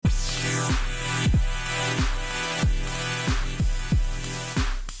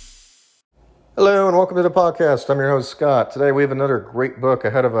Hello and welcome to the podcast. I'm your host, Scott. Today we have another great book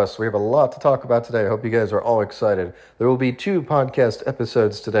ahead of us. We have a lot to talk about today. I hope you guys are all excited. There will be 2 podcast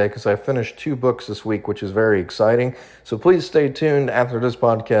episodes today because I finished 2 books this week, which is very exciting. So please stay tuned after this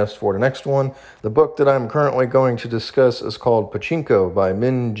podcast for the next one. The book that I'm currently going to discuss is called Pachinko by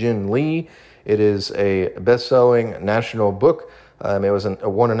Jin Lee. It is a best-selling national book. It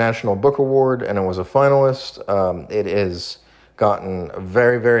won a national book award and it was a finalist. It is gotten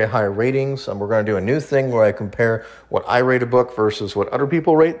very, very high ratings. We're going to do a new thing where I compare what I rate a book versus what other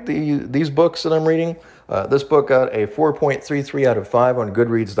people rate these books that I'm reading. This book got a 4.33 out of 5 on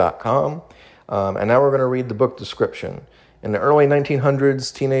Goodreads.com. And now we're going to read the book description. In the early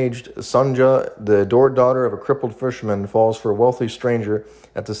 1900s, teenaged Sanja, the adored daughter of a crippled fisherman, falls for a wealthy stranger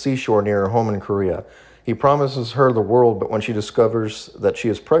at the seashore near her home in Korea. He promises her the world, but when she discovers that she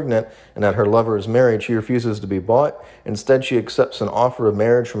is pregnant and that her lover is married, she refuses to be bought. Instead, she accepts an offer of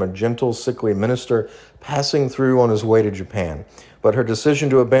marriage from a gentle, sickly minister passing through on his way to Japan. But her decision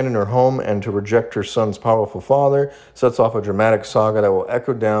to abandon her home and to reject her son's powerful father sets off a dramatic saga that will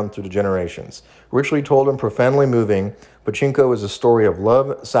echo down through the generations. Richly told and profoundly moving, Pachinko is a story of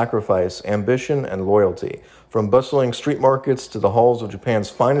love, sacrifice, ambition, and loyalty. From bustling street markets to the halls of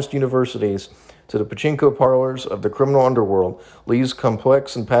Japan's finest universities, to the pachinko parlors of the criminal underworld, Lee's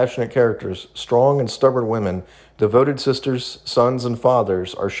complex and passionate characters, strong and stubborn women, devoted sisters, sons, and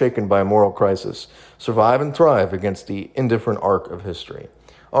fathers are shaken by a moral crisis, survive and thrive against the indifferent arc of history.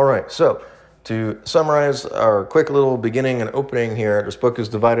 All right, so to summarize our quick little beginning and opening here, this book is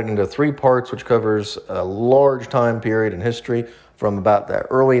divided into 3 parts, which covers a large time period in history from about the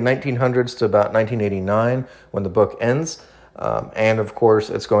early 1900s to about 1989 when the book ends. And of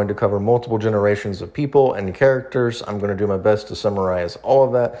course, it's going to cover multiple generations of people and characters. I'm going to do my best to summarize all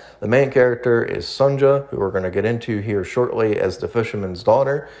of that. The main character is Sanja, who we're going to get into here shortly as the fisherman's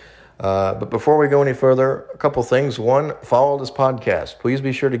daughter. But before we go any further, a couple things. 1, follow this podcast. Please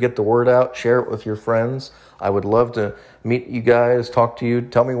be sure to get the word out, share it with your friends. I would love to meet you guys, talk to you,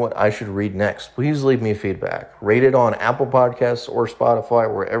 tell me what I should read next. Please leave me feedback. Rate it on Apple Podcasts or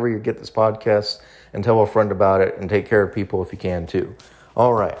Spotify, wherever you get this podcast, and tell a friend about it, and take care of people if you can too.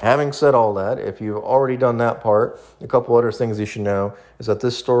 All right, having said all that, if you've already done that part, a couple other things you should know is that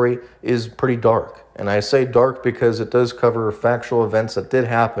this story is pretty dark. And I say dark because it does cover factual events that did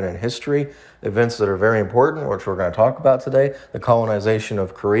happen in history, events that are very important, which we're going to talk about today, the colonization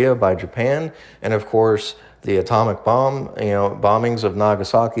of Korea by Japan, and of course, the atomic bomb, bombings of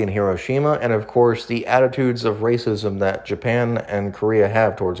Nagasaki and Hiroshima, and of course, the attitudes of racism that Japan and Korea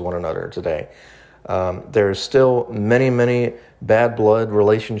have towards one another today. There's still many, many bad blood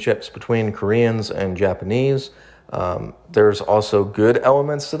relationships between Koreans and Japanese. There's also good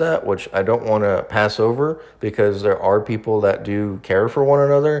elements to that, which I don't want to pass over because there are people that do care for one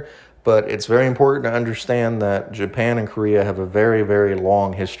another. But it's very important to understand that Japan and Korea have a very, very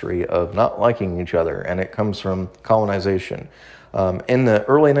long history of not liking each other, and it comes from colonization. In the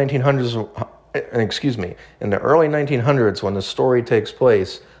early 1900s, when the story takes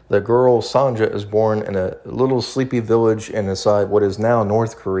place, the girl Sanja is born in a little sleepy village inside what is now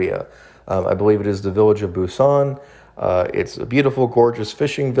North Korea. I believe it is the village of Busan. It's a beautiful, gorgeous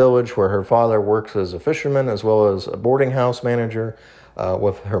fishing village where her father works as a fisherman as well as a boarding house manager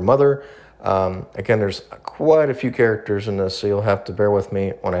with her mother. Again, there's quite a few characters in this, so you'll have to bear with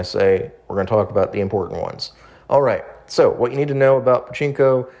me when I say we're going to talk about the important ones. All right, so what you need to know about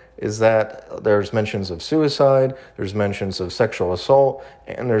Pachinko is that there's mentions of suicide, there's mentions of sexual assault,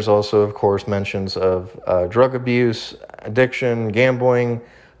 and there's also, of course, mentions of drug abuse, addiction, gambling,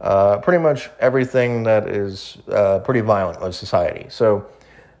 pretty much everything that is pretty violent in society. So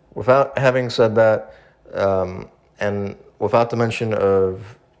without having said that, and without the mention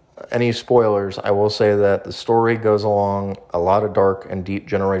of any spoilers, I will say that the story goes along a lot of dark and deep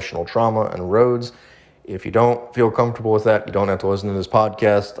generational trauma and roads. If you don't feel comfortable with that, you don't have to listen to this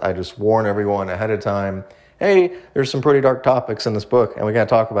podcast. I just warn everyone ahead of time, hey, there's some pretty dark topics in this book, and we got to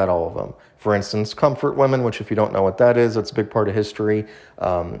talk about all of them. For instance, comfort women, which if you don't know what that is, that's a big part of history.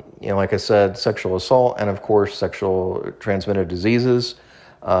 Like I said, sexual assault, and of course, sexual transmitted diseases.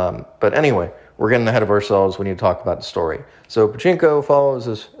 But anyway, we're getting ahead of ourselves. We need to talk about the story. So Pachinko follows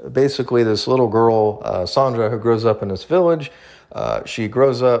this little girl, Sandra, who grows up in this village. She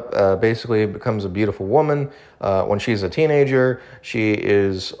grows up, basically becomes a beautiful woman. When she's a teenager, she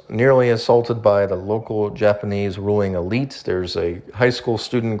is nearly assaulted by the local Japanese ruling elite. There's a high school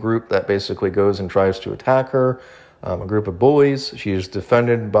student group that basically goes and tries to attack her, a group of bullies. She is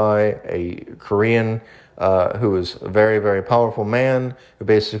defended by a Korean who is a very, very powerful man who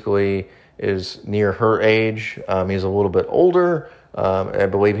basically is near her age. He's a little bit older. I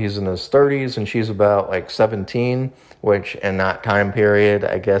believe he's in his 30s, and she's about like 17, which in that time period,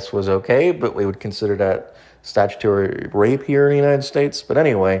 I guess, was okay, but we would consider that statutory rape here in the United States. But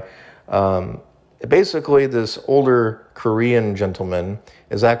anyway, basically this older Korean gentleman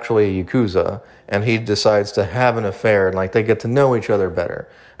is actually a Yakuza, and he decides to have an affair, and like they get to know each other better.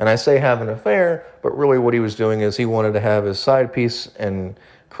 And I say have an affair, but really what he was doing is he wanted to have his side piece in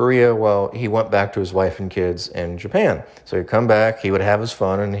Korea while he went back to his wife and kids in Japan. So he'd come back, he would have his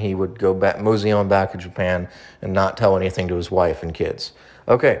fun, and he would go back, mosey on back to Japan and not tell anything to his wife and kids.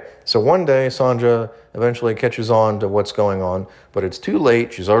 Okay, so one day Sanja eventually catches on to what's going on, but it's too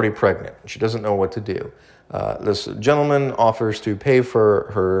late. She's already pregnant. She doesn't know what to do. This gentleman offers to pay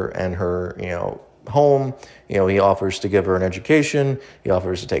for her and her, home. He offers to give her an education. He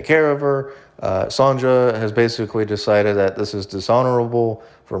offers to take care of her. Sanja has basically decided that this is dishonorable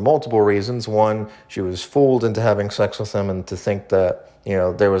for multiple reasons. One, she was fooled into having sex with him and to think that,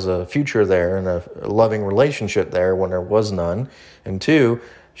 there was a future there and a loving relationship there when there was none. And two,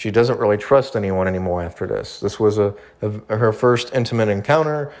 she doesn't really trust anyone anymore after this. This was her first intimate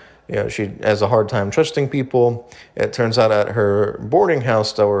encounter. She has a hard time trusting people. It turns out at her boarding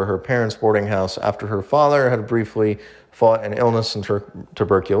house, though, or her parents' boarding house, after her father had briefly fought an illness and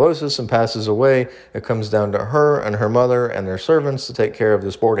tuberculosis and passes away, it comes down to her and her mother and their servants to take care of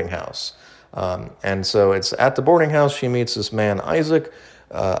this boarding house. And so it's at the boarding house she meets this man, Isaac.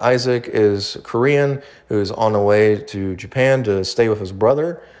 Isaac is Korean, who's on the way to Japan to stay with his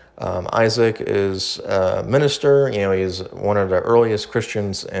brother. Isaac is a minister. He's one of the earliest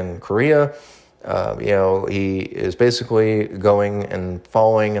Christians in Korea. He is basically going and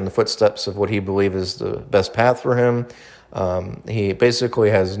following in the footsteps of what he believes is the best path for him. He basically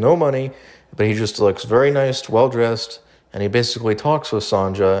has no money, but he just looks very nice, well-dressed, and he basically talks with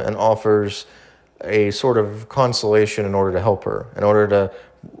Sanja and offers a sort of consolation in order to help her. In order to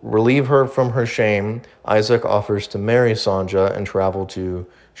relieve her from her shame, Isaac offers to marry Sanja and travel to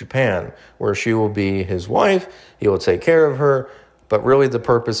Japan, where she will be his wife. He will take care of her, but really the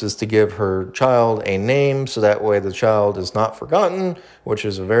purpose is to give her child a name so that way the child is not forgotten, which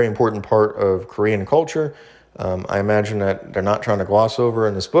is a very important part of Korean culture. I imagine that they're not trying to gloss over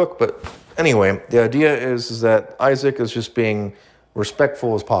in this book, but anyway, the idea is that Isaac is just being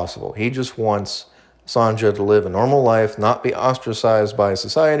respectful as possible. He just wants Sanja to live a normal life, not be ostracized by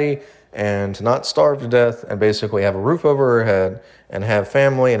society, and to not starve to death, and basically have a roof over her head, and have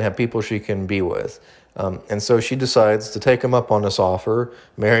family, and have people she can be with. And so she decides to take him up on this offer,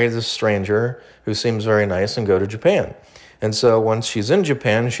 marry this stranger who seems very nice, and go to Japan. And so once she's in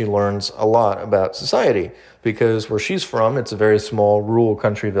Japan, she learns a lot about society, because where she's from, it's a very small rural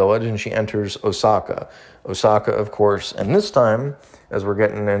country village, and she enters Osaka. Osaka, of course, and this time, as we're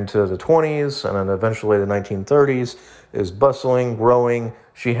getting into the 20s and then eventually the 1930s, is bustling, growing.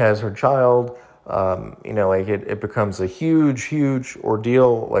 She has her child. It becomes a huge, huge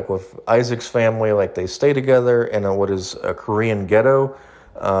ordeal, like with Isaac's family, like they stay together in what is a Korean ghetto.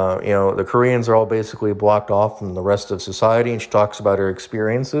 The Koreans are all basically blocked off from the rest of society, and she talks about her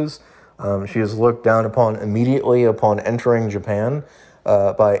experiences. She is looked down upon immediately upon entering Japan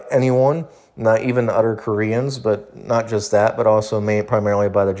by anyone, not even other Koreans, but not just that, but also primarily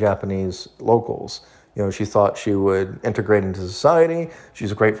by the Japanese locals. She thought she would integrate into society.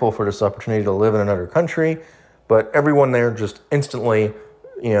 She's grateful for this opportunity to live in another country, but everyone there just instantly,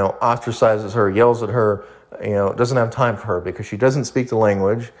 ostracizes her, yells at her, doesn't have time for her because she doesn't speak the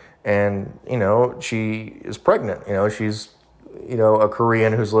language, and, she is pregnant. She's, a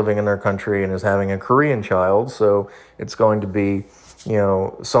Korean who's living in their country and is having a Korean child, so it's going to be,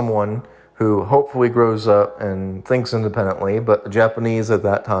 someone who hopefully grows up and thinks independently, but the Japanese at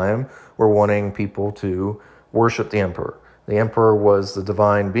that time were wanting people to worship the emperor. The emperor was the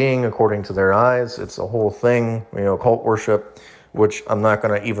divine being according to their eyes. It's a whole thing, cult worship, which I'm not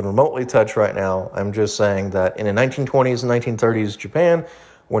going to even remotely touch right now. I'm just saying that in the 1920s and 1930s Japan,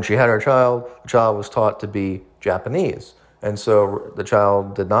 when she had her child, the child was taught to be Japanese. And so the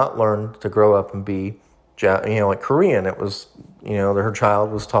child did not learn to grow up and be, like Korean. It was, her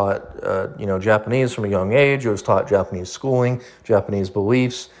child was taught, Japanese from a young age. It was taught Japanese schooling, Japanese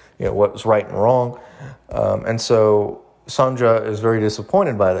beliefs, what was right and wrong. And so Sanja is very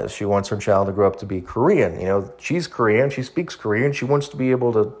disappointed by this. She wants her child to grow up to be Korean. She's Korean. She speaks Korean. She wants to be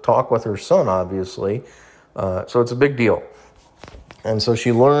able to talk with her son, obviously. So it's a big deal. And so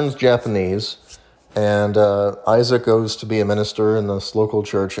she learns Japanese. And Isaac goes to be a minister in this local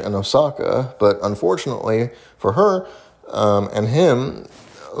church in Osaka. But unfortunately for her and him,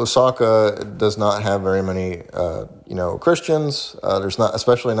 Osaka does not have very many, Christians. There's not,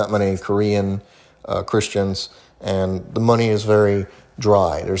 especially not many Korean Christians, and the money is very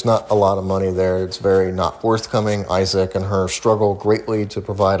dry. There's not a lot of money there. It's very not forthcoming. Isaac and her struggle greatly to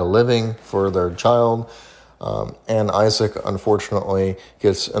provide a living for their child. And Isaac, unfortunately,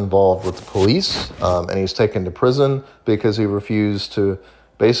 gets involved with the police, and he's taken to prison because he refused to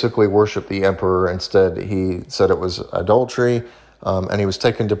basically worship the emperor. Instead, he said it was adultery, and he was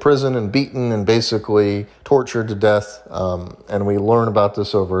taken to prison and beaten and basically tortured to death. And we learn about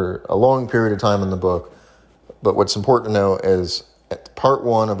this over a long period of time in the book. But what's important to know is part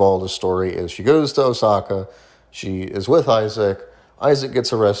one of all the story is she goes to Osaka, she is with Isaac, Isaac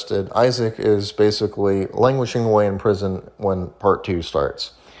gets arrested, Isaac is basically languishing away in prison when part two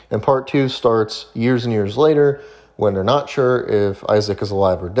starts. And part two starts years and years later when they're not sure if Isaac is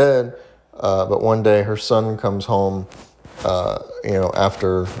alive or dead, but one day her son comes home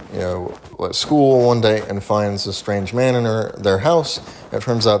after school one day and finds a strange man in their house. It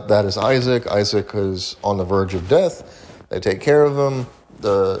turns out that is Isaac. Isaac is on the verge of death. They take care of him.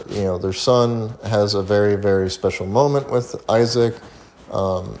 Their son has a very, very special moment with Isaac,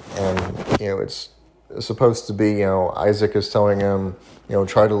 it's supposed to be, Isaac is telling him,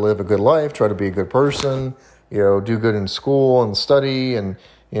 try to live a good life, try to be a good person, do good in school and study, and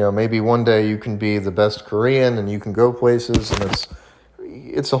maybe one day you can be the best Korean and you can go places, and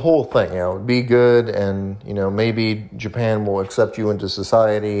it's a whole thing, be good, and, maybe Japan will accept you into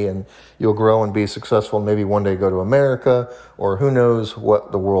society and you'll grow and be successful, and maybe one day go to America, or who knows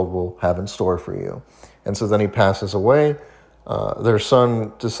what the world will have in store for you. And so then he passes away. Their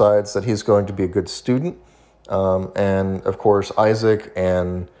son decides that he's going to be a good student. And of course, Isaac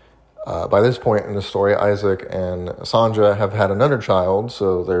and, by this point in the story, Isaac and Sanja have had another child.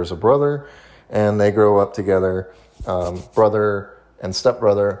 So there's a brother, and they grow up together, brother and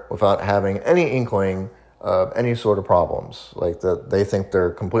stepbrother, without having any inkling of any sort of problems. Like that, they think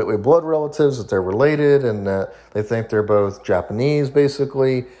they're completely blood relatives, that they're related, and that they think they're both Japanese,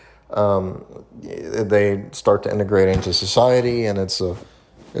 basically. They start to integrate into society, and it's a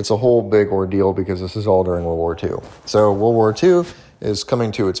whole big ordeal because this is all during World War II. So World War II is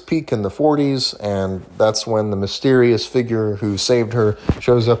coming to its peak in the 40s, and that's when the mysterious figure who saved her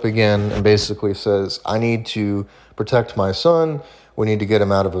shows up again and basically says, I need to protect my son. We need to get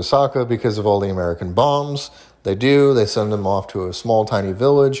him out of Osaka because of all the American bombs. They do. They send him off to a small, tiny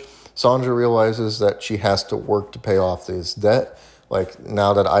village. Sanja realizes that she has to work to pay off this debt. Like,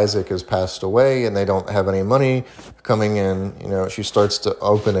 now that Isaac has passed away and they don't have any money coming in, she starts to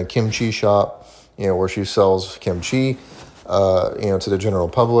open a kimchi shop, where she sells kimchi, to the general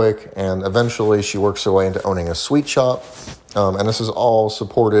public. And eventually she works her way into owning a sweet shop. And this is all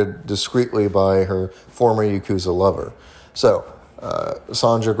supported discreetly by her former Yakuza lover. So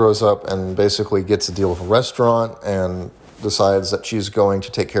Sanja grows up and basically gets a deal with a restaurant and decides that she's going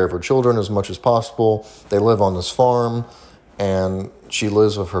to take care of her children as much as possible. They live on this farm, and she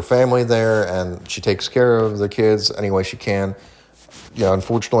lives with her family there, and she takes care of the kids any way she can.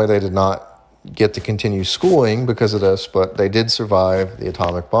 Unfortunately, they did not get to continue schooling because of this, but they did survive the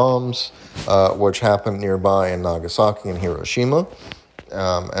atomic bombs, which happened nearby in Nagasaki and Hiroshima.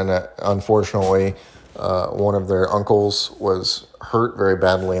 Unfortunately, one of their uncles was hurt very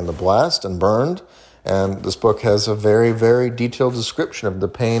badly in the blast and burned. And this book has a very, very detailed description of the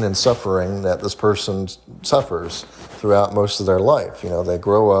pain and suffering that this person suffers throughout most of their life. They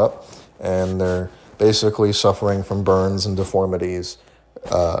grow up and they're basically suffering from burns and deformities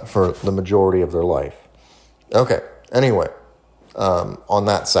for the majority of their life. Okay, anyway, on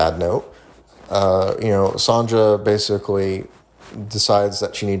that sad note, Sanja basically decides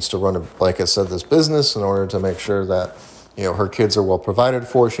that she needs to run, this business in order to make sure that her kids are well provided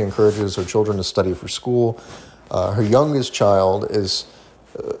for. She encourages her children to study for school. Her youngest child is,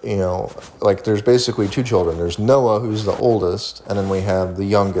 there's basically two children. There's Noah, who's the oldest, and then we have the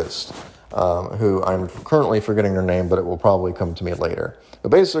youngest, who I'm currently forgetting her name, but it will probably come to me later. But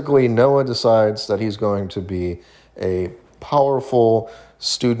basically, Noah decides that he's going to be a powerful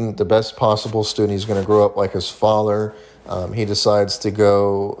student, the best possible student. He's going to grow up like his father. He decides to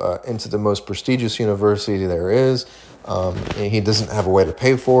go into the most prestigious university there is. He doesn't have a way to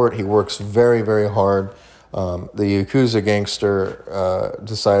pay for it. He works very, very hard. The Yakuza gangster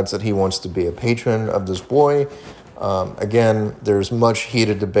decides that he wants to be a patron of this boy. Again, there's much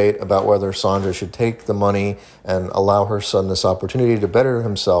heated debate about whether Sanja should take the money and allow her son this opportunity to better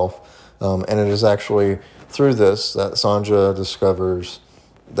himself. And it is actually through this that Sanja discovers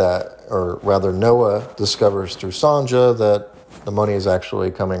that, or rather Noah discovers through Sanja that The money is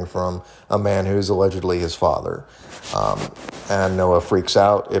actually coming from a man who's allegedly his father. And Noah freaks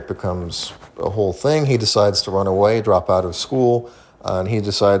out. It becomes a whole thing. He decides to run away, drop out of school, and he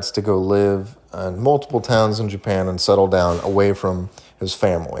decides to go live in multiple towns in Japan and settle down away from his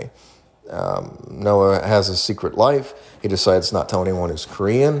family. Noah has a secret life. He decides not to tell anyone he's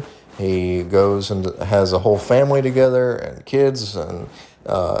Korean. He goes and has a whole family together and kids, and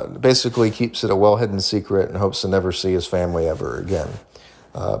basically keeps it a well-hidden secret and hopes to never see his family ever again.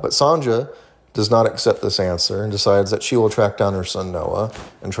 But Sanja does not accept this answer and decides that she will track down her son Noah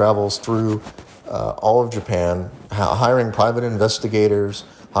and travels through all of Japan, hiring private investigators,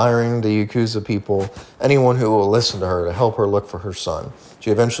 hiring the Yakuza people, anyone who will listen to her to help her look for her son.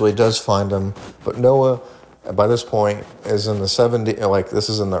 She eventually does find him, but Noah, by this point, is in the 70s, like this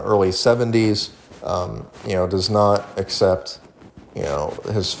is in the early 70s, does not accept,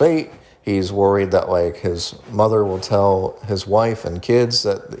 his fate. He's worried that, like, his mother will tell his wife and kids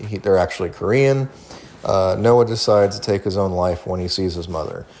that they're actually Korean. Noah decides to take his own life when he sees his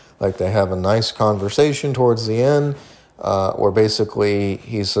mother. Like, they have a nice conversation towards the end, where basically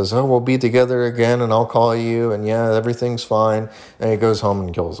he says, "Oh, we'll be together again, and I'll call you, and yeah, everything's fine." And he goes home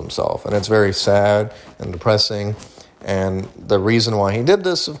and kills himself. And it's very sad and depressing. And the reason why he did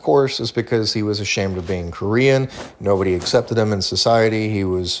this, of course, is because he was ashamed of being Korean. Nobody accepted him in society. He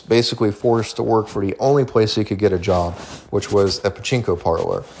was basically forced to work for the only place he could get a job, which was a Pachinko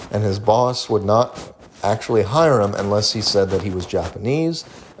parlor. And his boss would not actually hire him unless he said that he was Japanese.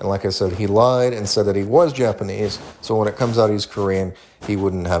 And like I said, he lied and said that he was Japanese. So when it comes out he's Korean, he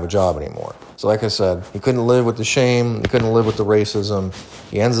wouldn't have a job anymore. So like I said, he couldn't live with the shame. He couldn't live with the racism.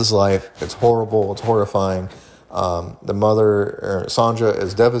 He ends his life. It's horrible. It's horrifying. The mother, Sanja,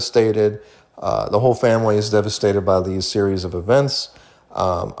 is devastated. The whole family is devastated by these series of events.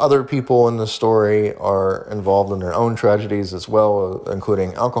 Other people in the story are involved in their own tragedies as well,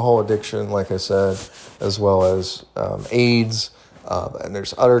 including alcohol addiction, like I said, as well as AIDS. And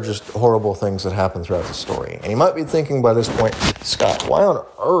there's other just horrible things that happen throughout the story. And you might be thinking by this point, Scott, why on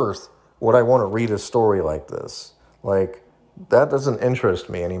earth would I want to read a story like this? Like, that doesn't interest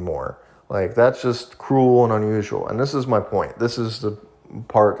me anymore. Like, that's just cruel and unusual. And this is my point. This is the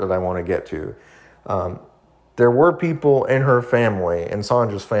part that I want to get to. There were people in her family, in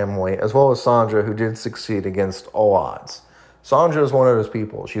Sanja's family, as well as Sanja, who did succeed against all odds. Sanja is one of those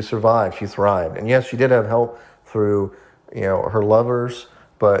people. She survived. She thrived. And yes, she did have help through, her lovers.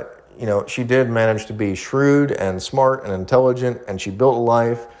 But, she did manage to be shrewd and smart and intelligent. And she built a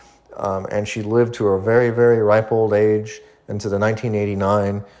life. And she lived to a very, very ripe old age into the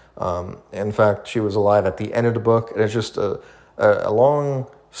 1989. In fact, she was alive at the end of the book. And it's just a long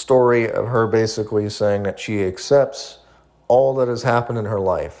story of her basically saying that she accepts all that has happened in her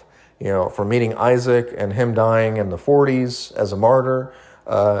life. From meeting Isaac and him dying in the 40s as a martyr,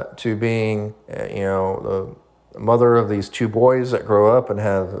 to being, the mother of these two boys that grow up and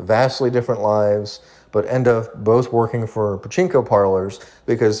have vastly different lives, but end up both working for Pachinko parlors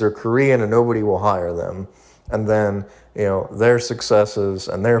because they're Korean and nobody will hire them. And then, their successes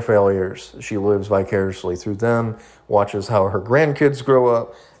and their failures, she lives vicariously through them, watches how her grandkids grow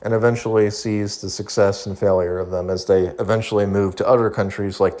up, and eventually sees the success and failure of them as they eventually move to other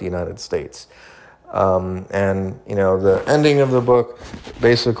countries like the United States. The ending of the book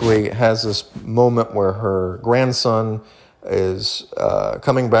basically has this moment where her grandson is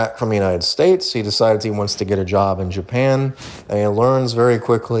coming back from the United States. He decides he wants to get a job in Japan, and he learns very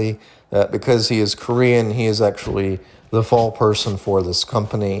quickly that because he is Korean, he is actually the fall person for this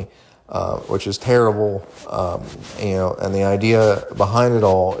company, which is terrible. And the idea behind it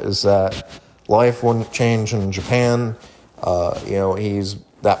all is that life wouldn't change in Japan.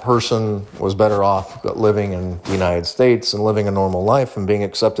 That person was better off living in the United States and living a normal life and being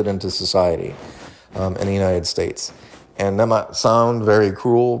accepted into society in the United States. And that might sound very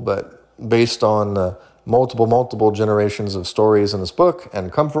cruel, but based on the multiple generations of stories in this book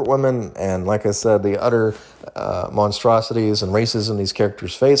and comfort women, and like I said, the utter monstrosities and racism these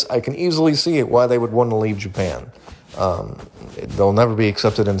characters face, I can easily see why they would want to leave Japan. They'll never be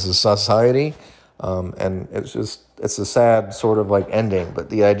accepted into society, and it's a sad sort of like ending.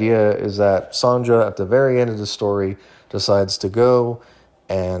 But the idea is that Sanja, at the very end of the story, decides to go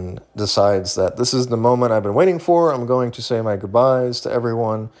and decides that this is the moment I've been waiting for. I'm going to say my goodbyes to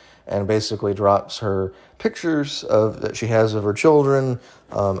everyone, and basically drops her pictures that she has of her children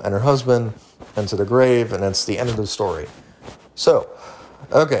and her husband into the grave, and that's the end of the story. So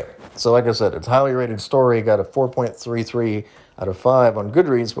like I said, it's a highly rated story. Got a 4.33 out of 5 on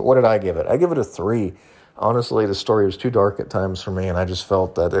Goodreads, but what did I give it? I give it a 3. Honestly, the story was too dark at times for me, and I just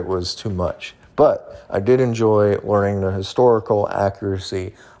felt that it was too much. But I did enjoy learning the historical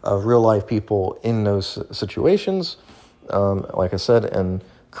accuracy of real-life people in those situations. Like I said, in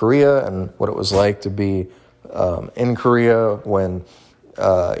Korea, and what it was like to be in Korea when,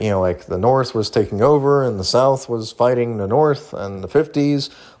 like the North was taking over and the South was fighting the North in the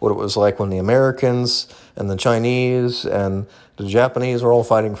 50s, what it was like when the Americans and the Chinese and the Japanese were all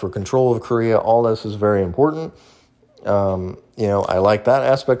fighting for control of Korea. All this is very important. I like that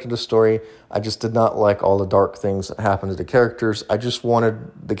aspect of the story. I just did not like all the dark things that happened to the characters. I just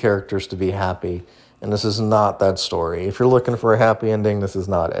wanted the characters to be happy, and this is not that story. If you're looking for a happy ending, this is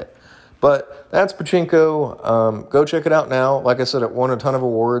not it. But that's Pachinko. Go check it out now. Like I said, it won a ton of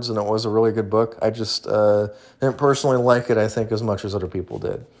awards, and it was a really good book. I just didn't personally like it, I think, as much as other people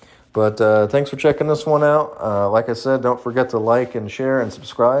did. But thanks for checking this one out. Like I said, don't forget to like and share and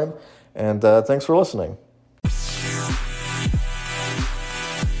subscribe. And thanks for listening.